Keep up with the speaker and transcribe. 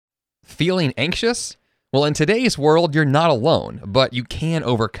Feeling anxious? Well, in today's world, you're not alone, but you can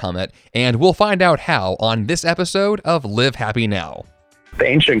overcome it, and we'll find out how on this episode of Live Happy Now. The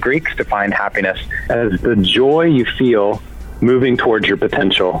ancient Greeks defined happiness as the joy you feel moving towards your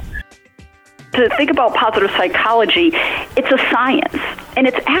potential. To think about positive psychology, it's a science, and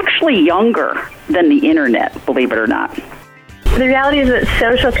it's actually younger than the internet, believe it or not. The reality is that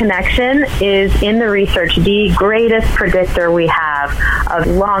social connection is, in the research, the greatest predictor we have of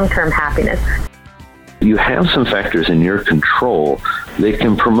long-term happiness. You have some factors in your control that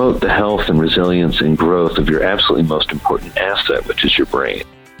can promote the health and resilience and growth of your absolutely most important asset, which is your brain.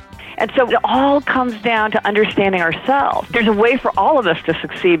 And so it all comes down to understanding ourselves. There's a way for all of us to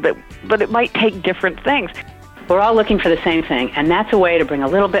succeed, but it might take different things. We're all looking for the same thing, and that's a way to bring a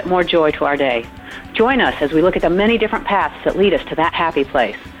little bit more joy to our day. Join us as we look at the many different paths that lead us to that happy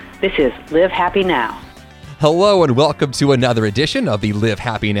place. This is Live Happy Now. Hello and welcome to another edition of the Live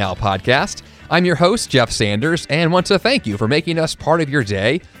Happy Now podcast. I'm your host, Jeff Sanders, and want to thank you for making us part of your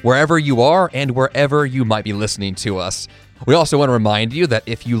day, wherever you are and wherever you might be listening to us. We also want to remind you that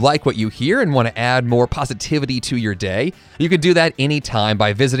if you like what you hear and want to add more positivity to your day, you can do that anytime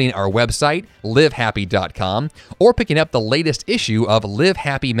by visiting our website, livehappy.com, or picking up the latest issue of Live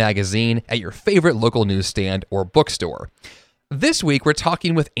Happy magazine at your favorite local newsstand or bookstore. This week, we're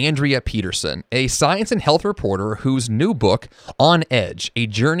talking with Andrea Peterson, a science and health reporter whose new book, On Edge, A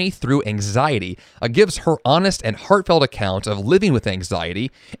Journey Through Anxiety, gives her honest and heartfelt account of living with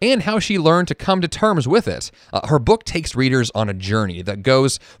anxiety and how she learned to come to terms with it. Her book takes readers on a journey that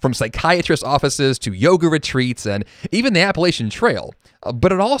goes from psychiatrist offices to yoga retreats and even the Appalachian Trail.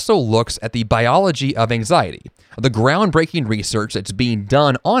 But it also looks at the biology of anxiety, the groundbreaking research that's being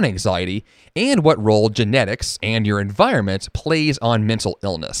done on anxiety, and what role genetics and your environment plays on mental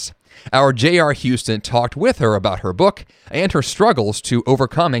illness. Our J.R. Houston talked with her about her book and her struggles to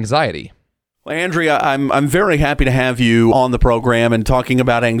overcome anxiety. Well, Andrea, I'm very happy to have you on the program and talking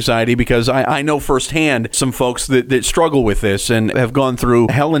about anxiety because I know firsthand some folks that struggle with this and have gone through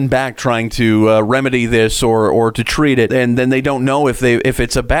hell and back trying to remedy this or to treat it, and then they don't know if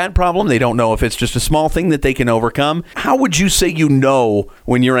it's a bad problem. They don't know if it's just a small thing that they can overcome. How would you say you know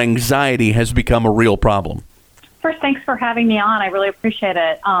when your anxiety has become a real problem? First, thanks for having me on. I really appreciate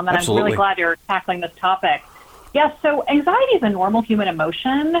it, and Absolutely. I'm really glad you're tackling this topic. Yeah, so anxiety is a normal human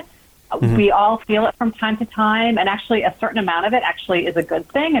emotion. Mm-hmm. We all feel it from time to time, and actually a certain amount of it actually is a good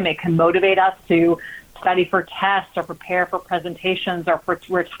thing, and it can motivate us to study for tests or prepare for presentations or for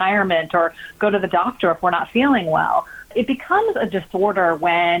retirement or go to the doctor if we're not feeling well. It becomes a disorder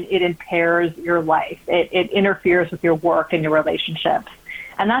when it impairs your life. It interferes with your work and your relationships.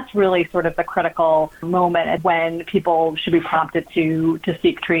 And that's really sort of the critical moment when people should be prompted to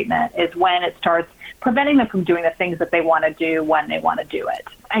seek treatment, is when it starts preventing them from doing the things that they want to do when they want to do it.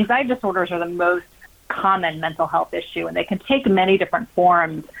 Anxiety disorders are the most common mental health issue, and they can take many different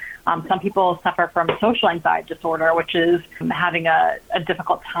forms. Some people suffer from social anxiety disorder, which is having a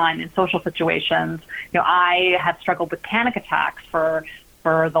difficult time in social situations. You know, I have struggled with panic attacks for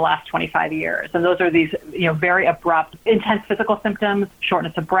the last 25 years. And those are these, very abrupt, intense physical symptoms,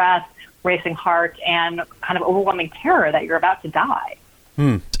 shortness of breath, racing heart, and kind of overwhelming terror that you're about to die.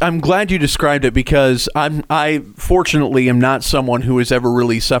 I'm glad you described it because I fortunately am not someone who has ever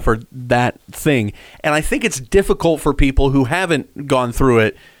really suffered that thing. And I think it's difficult for people who haven't gone through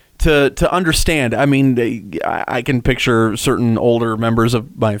it to understand. I mean, I can picture certain older members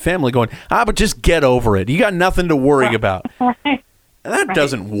of my family going, but just get over it. You got nothing to worry about. Right. That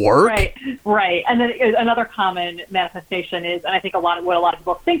doesn't work. Right. And then another common manifestation is, and I think what a lot of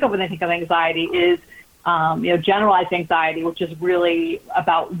people think of when they think of anxiety is, generalized anxiety, which is really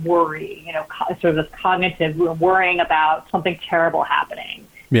about worry, sort of this cognitive worrying about something terrible happening.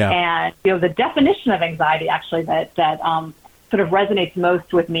 Yeah. And, the definition of anxiety actually that sort of resonates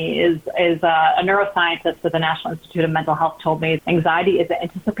most with me is a neuroscientist at the National Institute of Mental Health told me anxiety is the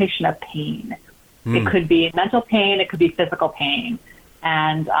anticipation of pain. It could be mental pain, it could be physical pain.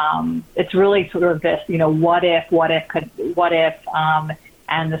 And it's really sort of this, what if,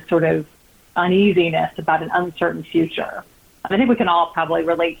 and this sort of uneasiness about an uncertain future. And I think we can all probably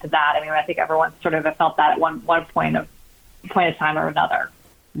relate to that. I mean, I think everyone sort of felt that at one point of time or another.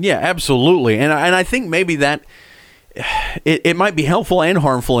 Yeah, absolutely. And I think maybe that it might be helpful and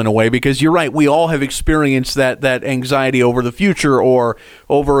harmful in a way, because you're right, we all have experienced that anxiety over the future or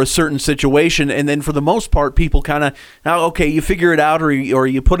over a certain situation, and then for the most part people kind of, okay, you figure it out or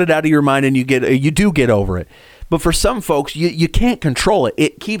you put it out of your mind and you do get over it. But for some folks, you can't control it.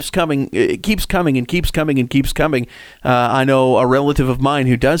 It keeps coming. It keeps coming and keeps coming and keeps coming. I know a relative of mine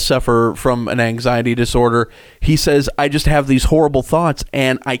who does suffer from an anxiety disorder. He says, I just have these horrible thoughts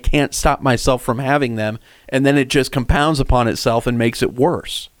and I can't stop myself from having them. And then it just compounds upon itself and makes it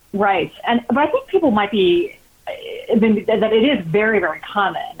worse. Right. But I think people might be, that it is very, very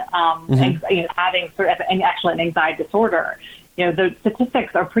common, having sort of an anxiety disorder. The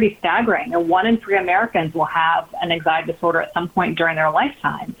statistics are pretty staggering. 1 in 3 Americans will have an anxiety disorder at some point during their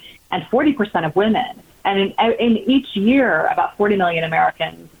lifetime, and 40% of women. And in each year, about 40 million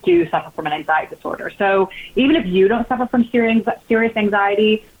Americans do suffer from an anxiety disorder. So even if you don't suffer from serious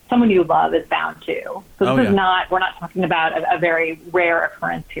anxiety, someone you love is bound to. So we're not talking about a very rare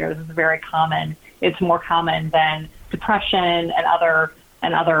occurrence here. This is very common. It's more common than depression and other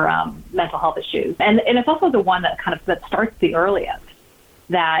mental health issues. And it's also the one that that starts the earliest.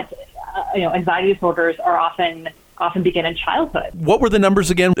 That anxiety disorders are often begin in childhood. What were the numbers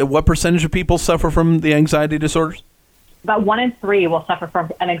again? What percentage of people suffer from the anxiety disorders? About 1 in 3 will suffer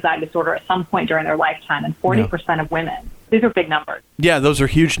from an anxiety disorder at some point during their lifetime, and 40% of women. These are big numbers. Yeah, those are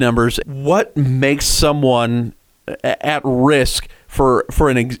huge numbers. What makes someone at risk for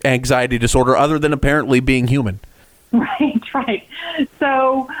an anxiety disorder other than apparently being human? Right.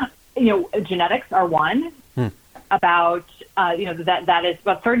 So, genetics are one. About, that is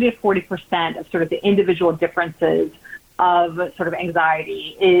about 30 to 40% of sort of the individual differences of sort of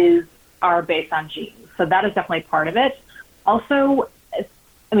anxiety are based on genes. So that is definitely part of it. Also,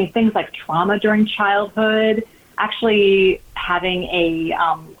 things like trauma during childhood, actually having a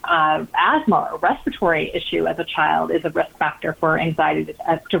asthma or respiratory issue as a child is a risk factor for anxiety,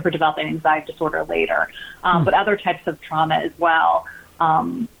 for developing anxiety disorder later. But other types of trauma as well.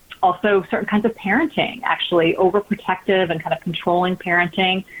 Also, certain kinds of parenting, actually overprotective and kind of controlling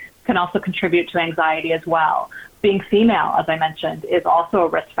parenting can also contribute to anxiety as well. Being female, as I mentioned, is also a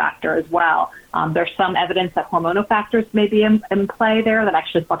risk factor as well. There's some evidence that hormonal factors may be in play there, that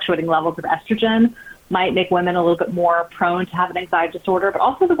actually fluctuating levels of estrogen might make women a little bit more prone to have an anxiety disorder, but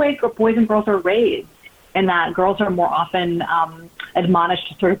also the way boys and girls are raised, in that girls are more often admonished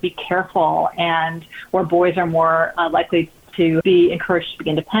to sort of be careful, and where boys are more likely to be encouraged to be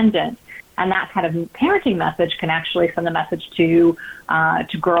independent. And that kind of parenting message can actually send a message to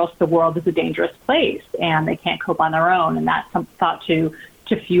girls the world is a dangerous place and they can't cope on their own. And that's thought to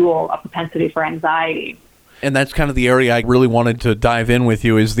fuel a propensity for anxiety. And that's kind of the area I really wanted to dive in with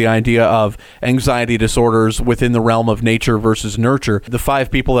you, is the idea of anxiety disorders within the realm of nature versus nurture. The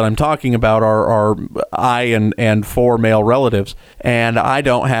 5 people that I'm talking about are I and 4 male relatives, and I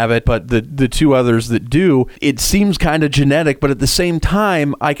don't have it, but the 2 others that do, it seems kind of genetic, but at the same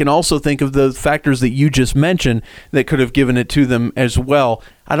time, I can also think of the factors that you just mentioned that could have given it to them as well.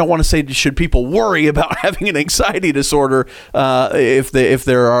 I don't want to say should people worry about having an anxiety disorder if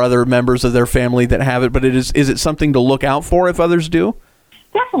there are other members of their family that have it, but is it something to look out for if others do?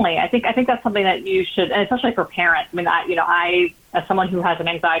 Definitely. I think that's something that you should, and especially for parents. I as someone who has an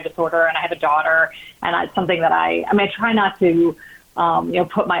anxiety disorder, and I have a daughter, and it's something that I try not to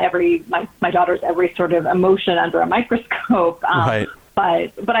put my daughter's every sort of emotion under a microscope. Right.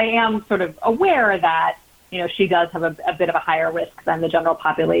 But I am sort of aware that she does have a bit of a higher risk than the general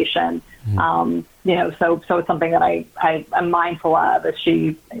population. So it's something that I'm mindful of as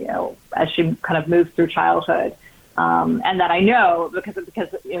she kind of moves through childhood. And that I know because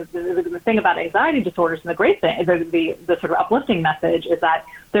the thing about anxiety disorders, and the great thing, the sort of uplifting message, is that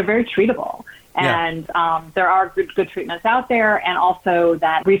they're very treatable. And there are good treatments out there, and also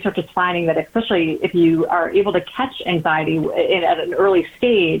that research is finding that especially if you are able to catch anxiety at an early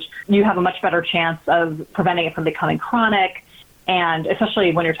stage, you have a much better chance of preventing it from becoming chronic, and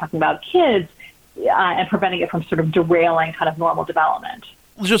especially when you're talking about kids, and preventing it from sort of derailing kind of normal development.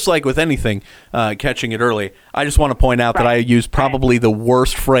 Just like with anything, catching it early. I just want to point out that I used probably the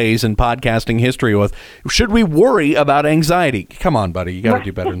worst phrase in podcasting history with, should we worry about anxiety? Come on, buddy. You got to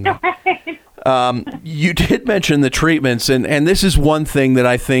do better than that. You did mention the treatments, and this is one thing that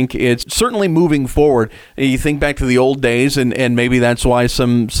I think it's certainly moving forward. You think back to the old days, and maybe that's why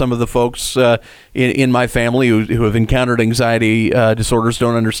some of the folks in my family who have encountered anxiety disorders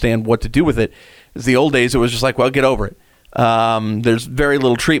don't understand what to do with it. It's the old days, it was just like, well, get over it. There's very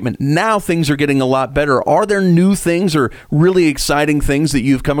little treatment. Now things are getting a lot better. Are there new things or really exciting things that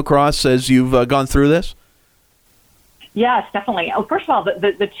you've come across as you've gone through this? Yes, definitely. First of all,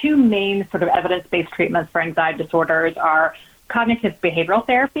 the 2 main sort of evidence-based treatments for anxiety disorders are cognitive behavioral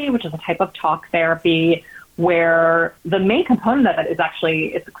therapy, which is a type of talk therapy where the main component of it is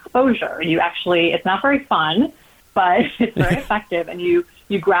actually it's exposure. It's not very fun, but it's very effective, and you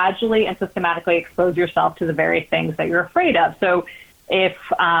you gradually and systematically expose yourself to the very things that you're afraid of. So if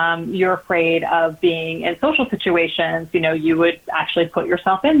you're afraid of being in social situations, you would actually put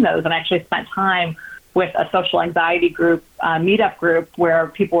yourself in those. And I actually spent time with a social anxiety group, meetup group, where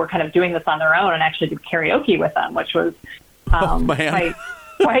people were kind of doing this on their own, and actually did karaoke with them, which was quite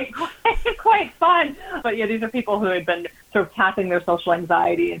fun. But these are people who had been sort of tackling their social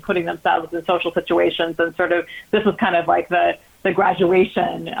anxiety and putting themselves in social situations, and sort of this was kind of like the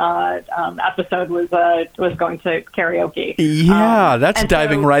graduation episode was going to karaoke. Yeah, that's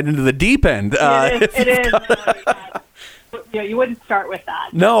diving right into the deep end. It is. You wouldn't start with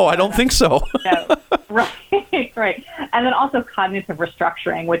that. No, I don't think so. No, right. And then also cognitive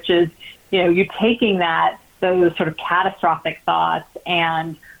restructuring, which is, you taking those sort of catastrophic thoughts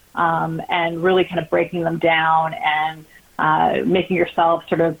and really kind of breaking them down and making yourself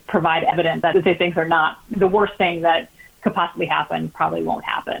sort of provide evidence that these things are not the worst thing that could possibly happen, probably won't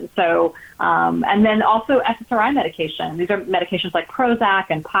happen. So, and then also SSRI medication. These are medications like Prozac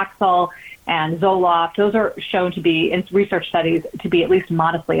and Paxil and Zoloft. Those are shown to be, in research studies, to be at least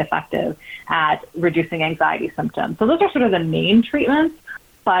modestly effective at reducing anxiety symptoms. So those are sort of the main treatments,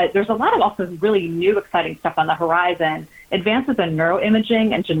 but there's a lot of also really new, exciting stuff on the horizon. Advances in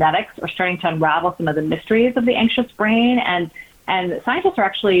neuroimaging and genetics are starting to unravel some of the mysteries of the anxious brain, and scientists are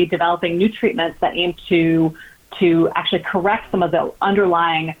actually developing new treatments that aim to actually correct some of the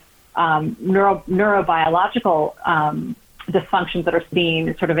underlying neurobiological dysfunctions that are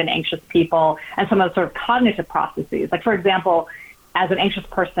seen sort of in anxious people, and some of the sort of cognitive processes. Like, for example, as an anxious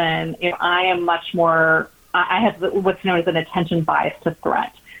person, I am much more, I have what's known as an attention bias to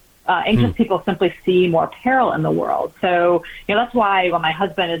threat. Anxious people simply see more peril in the world. So, that's why when my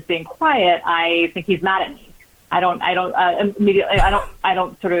husband is being quiet, I think he's mad at me. I don't immediately, I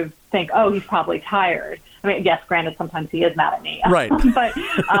don't sort of think, oh, he's probably tired. I mean, yes, granted, sometimes he is mad at me. Right. But,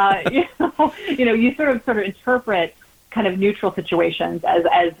 you sort of interpret kind of neutral situations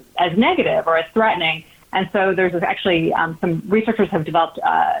as negative or as threatening. And so there's actually some researchers have developed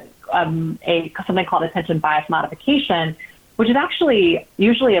something called attention bias modification, which is actually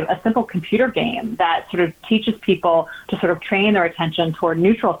usually a simple computer game that sort of teaches people to sort of train their attention toward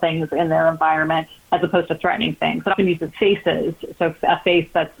neutral things in their environment as opposed to threatening things. It often uses faces, so a face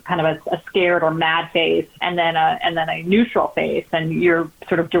that's kind of a scared or mad face, and then a neutral face, and you're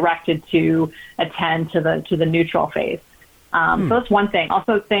sort of directed to attend to the neutral face. So that's one thing.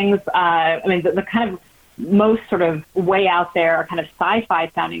 Also, things. The kind of most sort of way out there, kind of sci-fi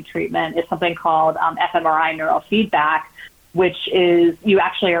sounding treatment is something called fMRI neurofeedback, which is you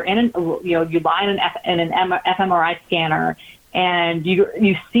actually are you lie in an fMRI scanner, and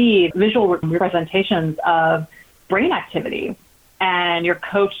you see visual representations of brain activity, and you're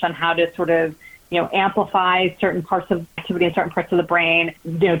coached on how to sort of amplify certain parts of activity in certain parts of the brain,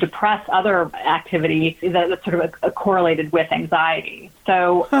 depress other activity that's sort of correlated with anxiety.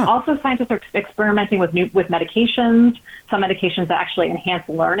 So also scientists are experimenting with medications, some medications that actually enhance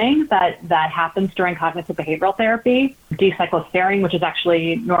learning that happens during cognitive behavioral therapy. D-cycloserine, which is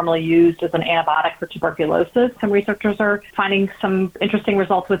actually normally used as an antibiotic for tuberculosis. Some researchers are finding some interesting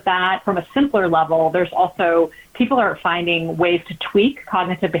results with that. From a simpler level, there's also people are finding ways to tweak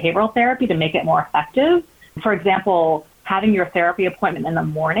cognitive behavioral therapy to make it more effective. For example, having your therapy appointment in the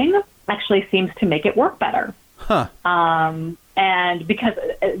morning actually seems to make it work better. And because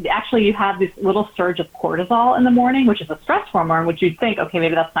actually you have this little surge of cortisol in the morning, which is a stress hormone, which you'd think, okay,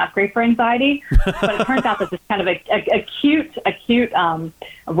 maybe that's not great for anxiety. But it turns out that this kind of acute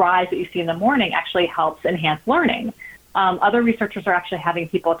rise that you see in the morning actually helps enhance learning. Other researchers are actually having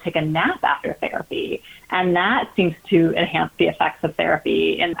people take a nap after therapy, and that seems to enhance the effects of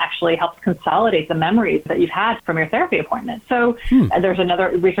therapy and actually helps consolidate the memories that you've had from your therapy appointment. So there's another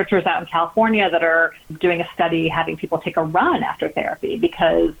researchers out in California that are doing a study having people take a run after therapy,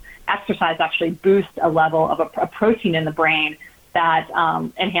 because exercise actually boosts a level of a protein in the brain that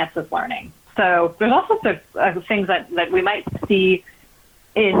enhances learning. So there's all sorts of things that we might see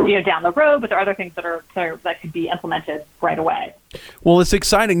down the road, but there are other things that could be implemented right away. Well, it's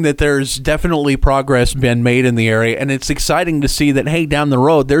exciting that there's definitely progress been made in the area, and it's exciting to see that, hey, down the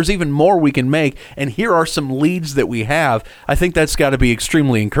road, there's even more we can make, and here are some leads that we have. I think that's got to be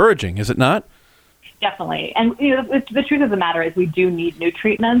extremely encouraging, is it not? Definitely. And the truth of the matter is we do need new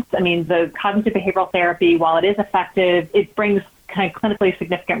treatments. I mean, the cognitive behavioral therapy, while it is effective, it brings kind of clinically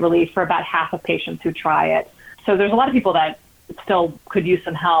significant relief for about half of patients who try it. So there's a lot of people that still could use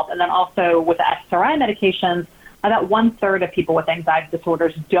some help. And then also with the SSRI medications, about 1/3 of people with anxiety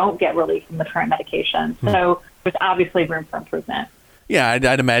disorders don't get relief from the current medications. So there's obviously room for improvement. Yeah,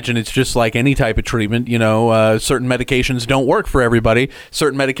 I'd imagine it's just like any type of treatment. Certain medications don't work for everybody.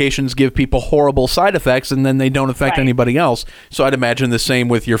 Certain medications give people horrible side effects, and then they don't affect anybody else. So I'd imagine the same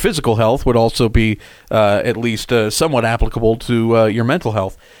with your physical health would also be at least somewhat applicable to your mental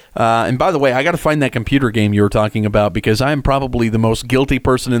health. And by the way, I got to find that computer game you were talking about, because I'm probably the most guilty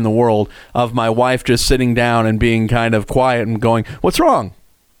person in the world of my wife just sitting down and being kind of quiet and going, "What's wrong?"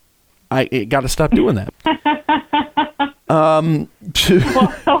 I got to stop doing that. Well,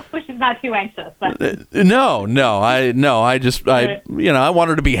 hopefully she's not too anxious. But. No. I want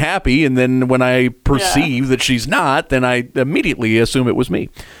her to be happy, and then when I perceive that she's not, then I immediately assume it was me.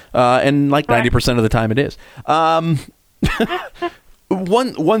 And like 90% of the time it is.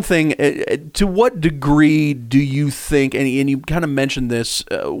 One thing, to what degree do you think, and you kind of mentioned this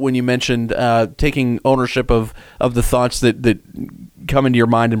when you mentioned taking ownership of the thoughts that come into your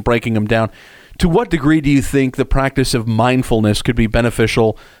mind and breaking them down, to what degree do you think the practice of mindfulness could be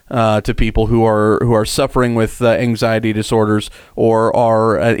beneficial to people who are suffering with anxiety disorders or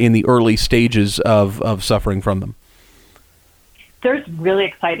are in the early stages of suffering from them? There's really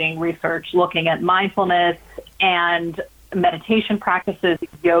exciting research looking at mindfulness and meditation practices,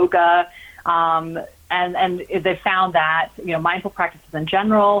 yoga, and they found that mindful practices in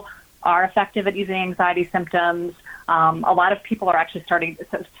general are effective at easing anxiety symptoms. A lot of people are actually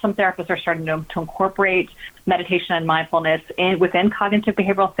some therapists are starting to incorporate meditation and mindfulness within cognitive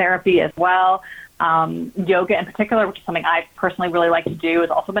behavioral therapy as well. Yoga in particular, which is something I personally really like to do, has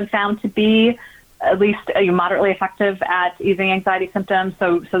also been found to be at least moderately effective at easing anxiety symptoms.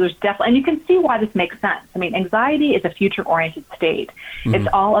 So there's definitely, and you can see why this makes sense. I mean, anxiety is a future-oriented state. Mm-hmm. It's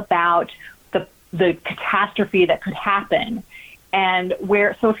all about the catastrophe that could happen, and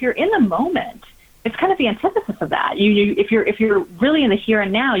so if you're in the moment, it's kind of the antithesis of that. If you're really in the here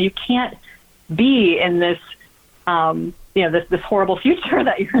and now, you can't be in this this horrible future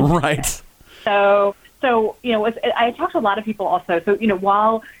that you're in. Right. So I talk to a lot of people also. So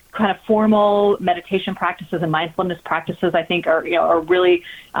while kind of formal meditation practices and mindfulness practices, I think are really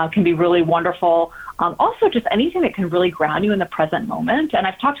can be really wonderful. Also, just anything that can really ground you in the present moment. And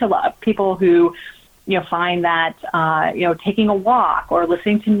I've talked to a lot of people who find that taking a walk or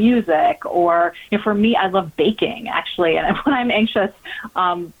listening to music, or for me, I love baking actually. And when I'm anxious,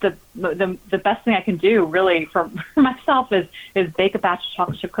 the best thing I can do really for myself is bake a batch of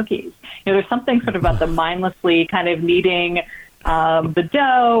chocolate chip cookies. There's something sort of about the mindlessly kind of kneading the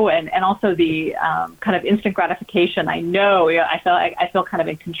dough and also the kind of instant gratification. I feel kind of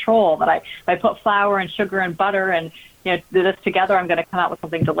in control that if I put flour and sugar and butter and do this together, I'm going to come out with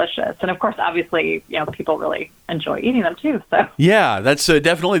something delicious. And of course, obviously, people really enjoy eating them too. So yeah, that's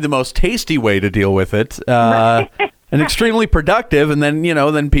definitely the most tasty way to deal with it. And extremely productive. And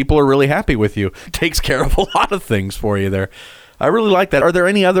then people are really happy with you. Takes care of a lot of things for you there. I really like that. Are there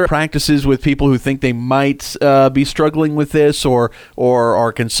any other practices with people who think they might be struggling with this or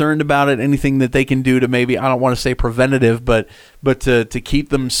are concerned about it? Anything that they can do to maybe, I don't want to say preventative, but to keep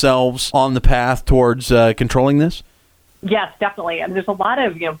themselves on the path towards controlling this? Yes, definitely. And there's a lot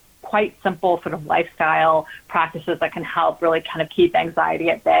of, quite simple sort of lifestyle practices that can help really kind of keep anxiety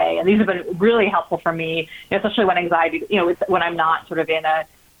at bay. And these have been really helpful for me, especially when anxiety, when I'm not sort of in a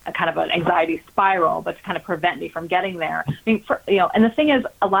kind of an anxiety spiral, but to kind of prevent me from getting there. I mean, and the thing is,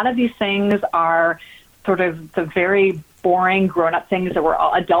 a lot of these things are sort of the very boring grown-up things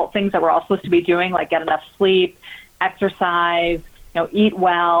adult things that we're all supposed to be doing, like get enough sleep, exercise, eat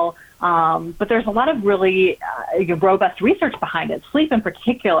well. But there's a lot of really robust research behind it. Sleep in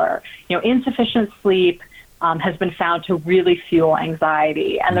particular, insufficient sleep has been found to really fuel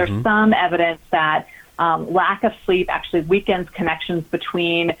anxiety. And there's some evidence that lack of sleep actually weakens connections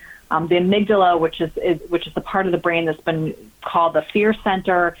between the amygdala, which is the part of the brain that's been called the fear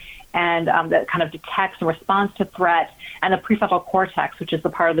center, and that kind of detects and responds to threat, and the prefrontal cortex, which is the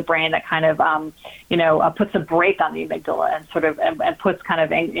part of the brain that kind of puts a brake on the amygdala and sort of and puts kind of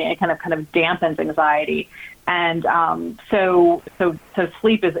dampens anxiety. And so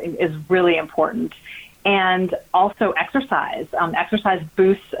sleep is really important. And also exercise. Exercise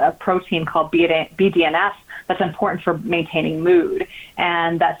boosts a protein called BDNF that's important for maintaining mood,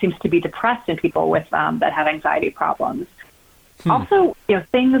 and that seems to be depressed in people with that have anxiety problems. Also,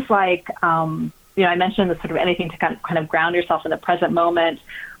 things like I mentioned the sort of anything to kind of ground yourself in the present moment,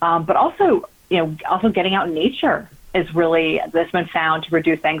 but also getting out in nature that's been found to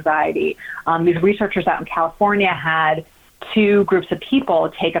reduce anxiety. These researchers out in California had two groups of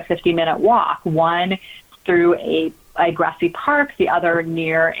people take a 50-minute walk, one through a grassy park, the other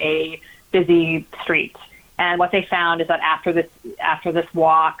near a busy street. And what they found is that after this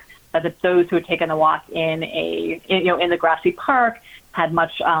walk, that those who had taken the walk in the grassy park had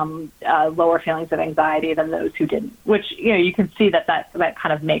much lower feelings of anxiety than those who didn't. Which you can see that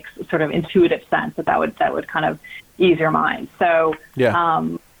kind of makes sort of intuitive sense that would kind of ease your mind. So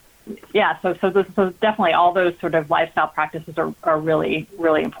so definitely all those sort of lifestyle practices are really,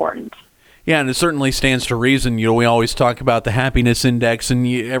 really important. Yeah, and it certainly stands to reason. We always talk about the happiness index, and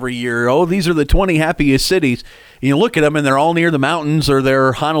every year, these are the 20 happiest cities. You look at them, and they're all near the mountains, or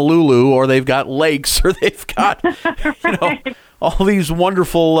they're Honolulu, or they've got lakes, or they've got right. all these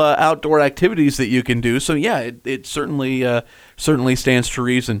wonderful outdoor activities that you can do. So yeah, it certainly stands to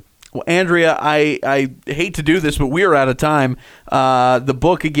reason. Well, Andrea, I hate to do this, but we are out of time. The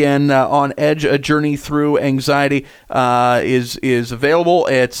book, again, On Edge, A Journey Through Anxiety, is available.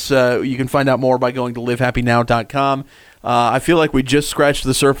 It's you can find out more by going to livehappynow.com. I feel like we just scratched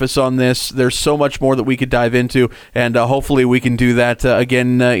the surface on this. There's so much more that we could dive into, and hopefully we can do that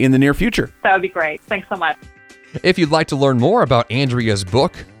again in the near future. That would be great. Thanks so much. If you'd like to learn more about Andrea's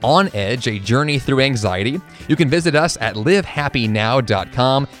book, On Edge, A Journey Through Anxiety, you can visit us at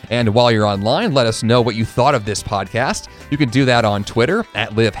livehappynow.com. And while you're online, let us know what you thought of this podcast. You can do that on Twitter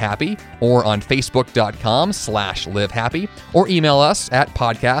at livehappy, or on facebook.com/livehappy, or email us at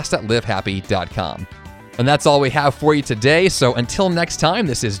podcast@livehappy.com. And that's all we have for you today. So until next time,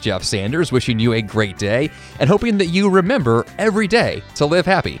 this is Jeff Sanders wishing you a great day and hoping that you remember every day to live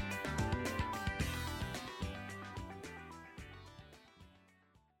happy.